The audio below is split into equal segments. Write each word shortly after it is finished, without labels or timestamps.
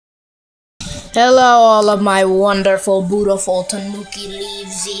Hello, all of my wonderful, beautiful Tanuki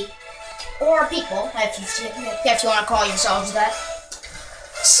leavesy, or people, if you want to call yourselves that.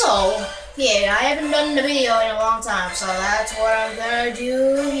 So, yeah, I haven't done the video in a long time, so that's what I'm gonna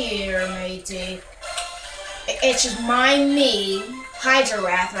do here, matey. It's just me, Hydra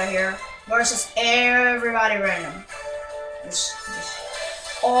Wrath right here, versus everybody random. Just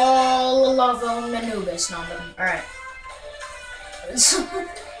all of them Anubis number. Alright.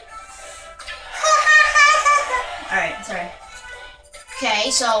 Alright, sorry.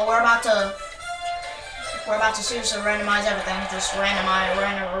 Okay, so we're about to seriously randomize everything. Just randomize,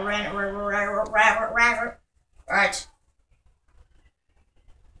 Alright.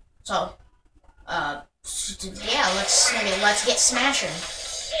 So, yeah, let's get smashing.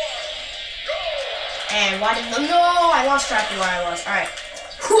 And why did no? I lost track of where I was. Alright.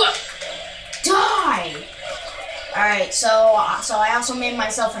 Die. Alright, so I also made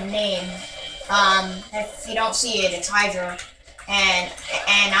myself a name. If you don't see it, it's Hydra, and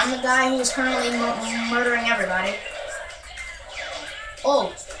I'm the guy who is currently murdering everybody.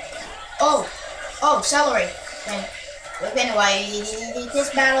 Oh, celery. Anyway, this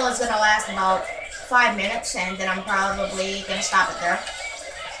battle is gonna last about 5 minutes, and then I'm probably gonna stop it there.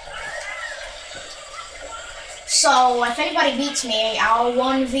 So if anybody beats me, I'll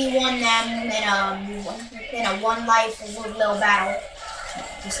 1v1 them in a one life little battle.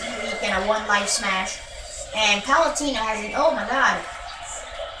 Just in a one life smash. And Palatina has an oh my god.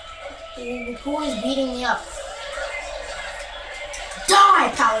 Who is beating me up?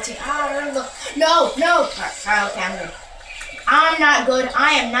 Die, Palatina! No! Alright, okay, I'm good. I'm not good.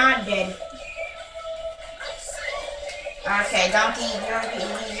 I am not dead. Okay, Donkey,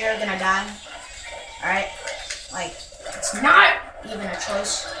 you're gonna die. Alright. Like, it's not even a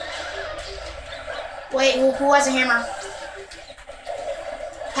choice. Wait, who has a hammer?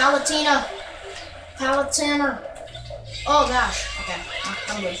 Palatina. Oh gosh. Okay,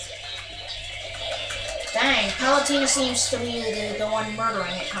 I'm good. Dang, Palatina seems to be the one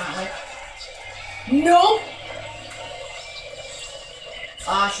murdering it currently. Nope.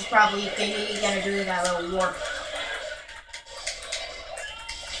 Oh, she's probably gonna do that little warp.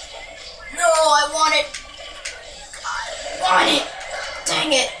 No, I want it.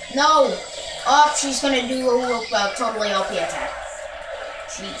 Dang it. No. Oh, she's gonna do a totally OP attack.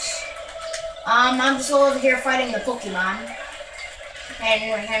 Jeez. I'm just over here fighting the Pokemon.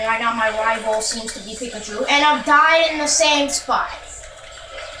 And right now my rival seems to be Pikachu. And I've died in the same spot.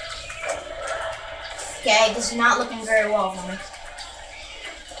 Okay, this is not looking very well for me.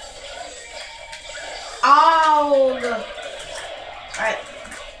 Oh! Alright.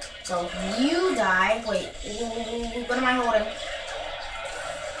 So, you die. Wait, what am I holding?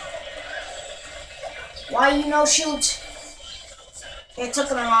 Why you no shoot? It took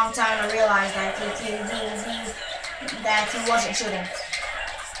him a long time to realize that he wasn't shooting.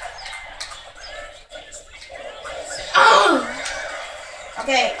 Oh!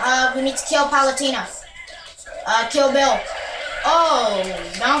 Okay, we need to kill Palatina. Kill Bill. Oh,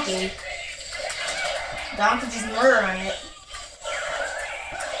 Donkey. Donkey just murdering it.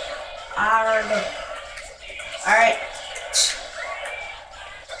 Alright.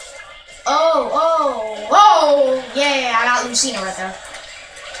 Oh, yeah, I got Lucina right there.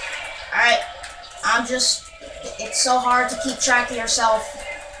 Alright, it's so hard to keep track of yourself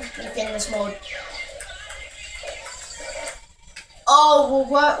in this mode. Oh,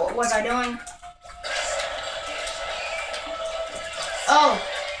 what was I doing? Oh.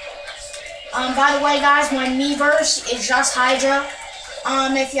 By the way, guys, my Miiverse is just Hydra.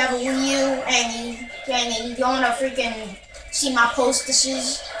 If you have a Wii U and you wanna freaking see my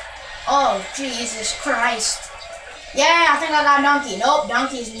postesses. Oh, Jesus Christ. Yeah, I think I got Donkey. Nope,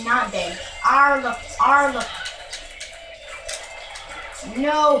 Donkey is not dead. Arla.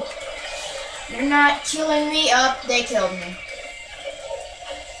 No. You're not killing me. Up, they killed me.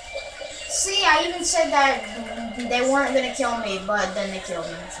 See, I even said that they weren't gonna kill me, but then they killed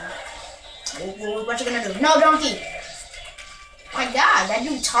me. So. What you gonna do? No, Donkey! My god, that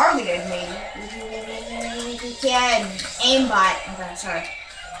dude targeted me. Yeah, aimbot. Okay, sorry.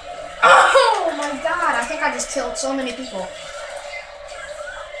 Oh my god, I think I just killed so many people.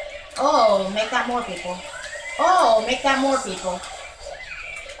 Oh, make that more people. Oh, make that more people.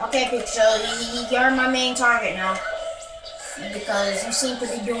 Okay, Pikachu, you're my main target now. Because you seem to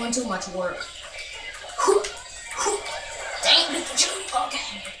be doing too much work. Dang, Pikachu.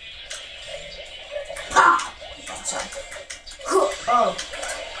 Okay. Ah! Oh, sorry. Oh.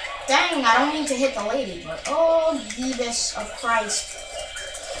 Dang, I don't mean to hit the lady, but oh, Beavis of Christ.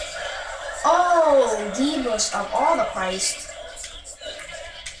 Oh, Beavis of all the Christ.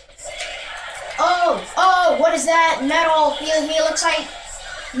 what is that? Metal. He looks like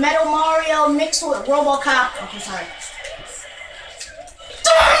Metal Mario mixed with RoboCop. Okay, sorry.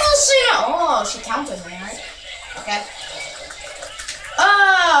 Oh, she counted me, right? Okay.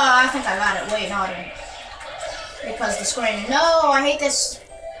 Oh, I think I got it. Wait, no, I didn't. Because the screen. No, I hate this.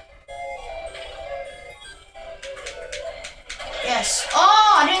 Yes.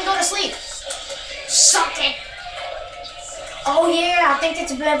 Oh, I didn't go to sleep. Suck it. Oh yeah, I think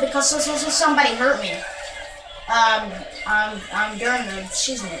it's bad because somebody hurt me. I'm during the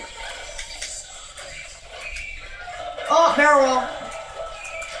season. Oh, barrel roll.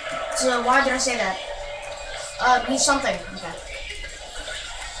 So why did I say that? Be something. Okay.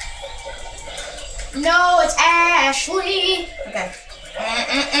 No, it's Ashley. Okay.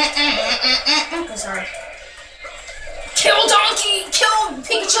 Okay, sorry. Kill Donkey! Kill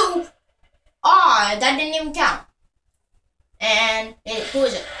Pikachu! Aw, that didn't even count. And who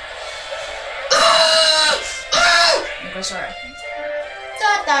is it? Okay, sorry.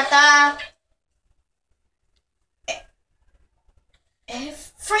 Da da da.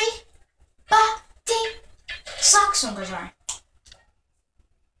 Everybody sucks. Okay, sorry.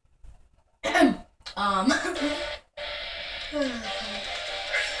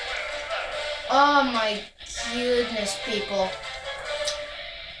 Oh my goodness, people.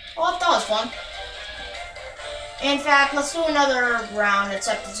 Well, that was fun. In fact, let's do another round,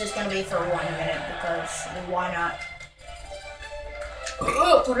 except it's just gonna be for 1 minute, because why not?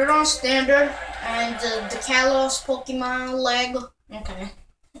 Put it on standard, and the Kalos Pokemon leg. Okay,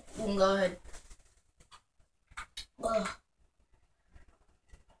 we can go ahead.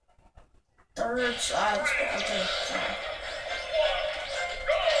 Third side, okay.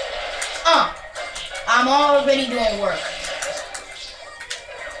 I'm already doing work.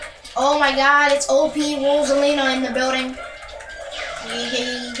 Oh my god, it's OP Rosalina in the building.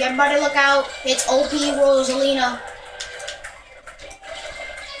 Everybody look out. It's OP Rosalina.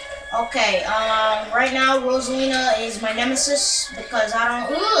 Okay, right now Rosalina is my nemesis because I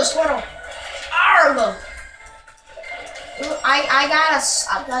don't... Ooh, Squirtle. Arg! Ooh, I got a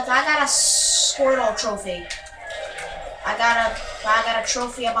Squirtle trophy. I got a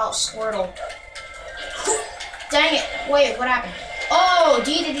trophy about Squirtle. Dang it. Wait, what happened? Oh,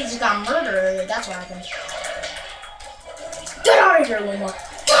 Dee just got murdered. That's what happened. Get out of here, Luma.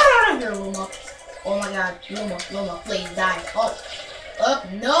 Get out of here, Luma. Oh my god, Luma, please die. Oh,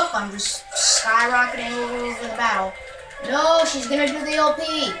 nope, I'm just skyrocketing over the battle. No, she's gonna do the OP.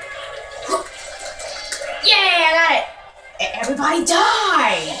 Yeah, I got it. Everybody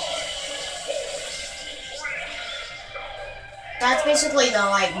died. That's basically the,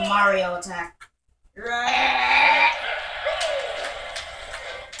 like, Mario attack.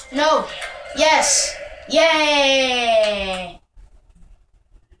 No. Yes. Yay.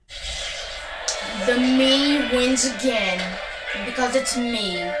 The me wins again. Because it's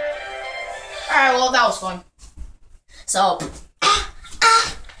me. Alright, well, that was fun. So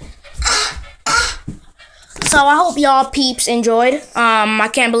I hope y'all peeps enjoyed. I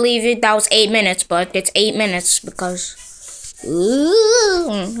can't believe it. That was 8 minutes, but it's 8 minutes because...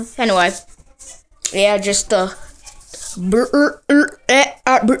 Ooh. Anyway. Yeah, just,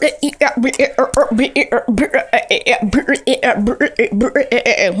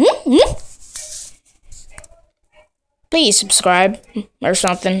 please subscribe or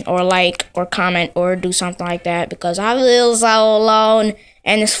something, or like, or comment, or do something like that, because I feel so alone,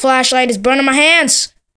 and this flashlight is burning my hands.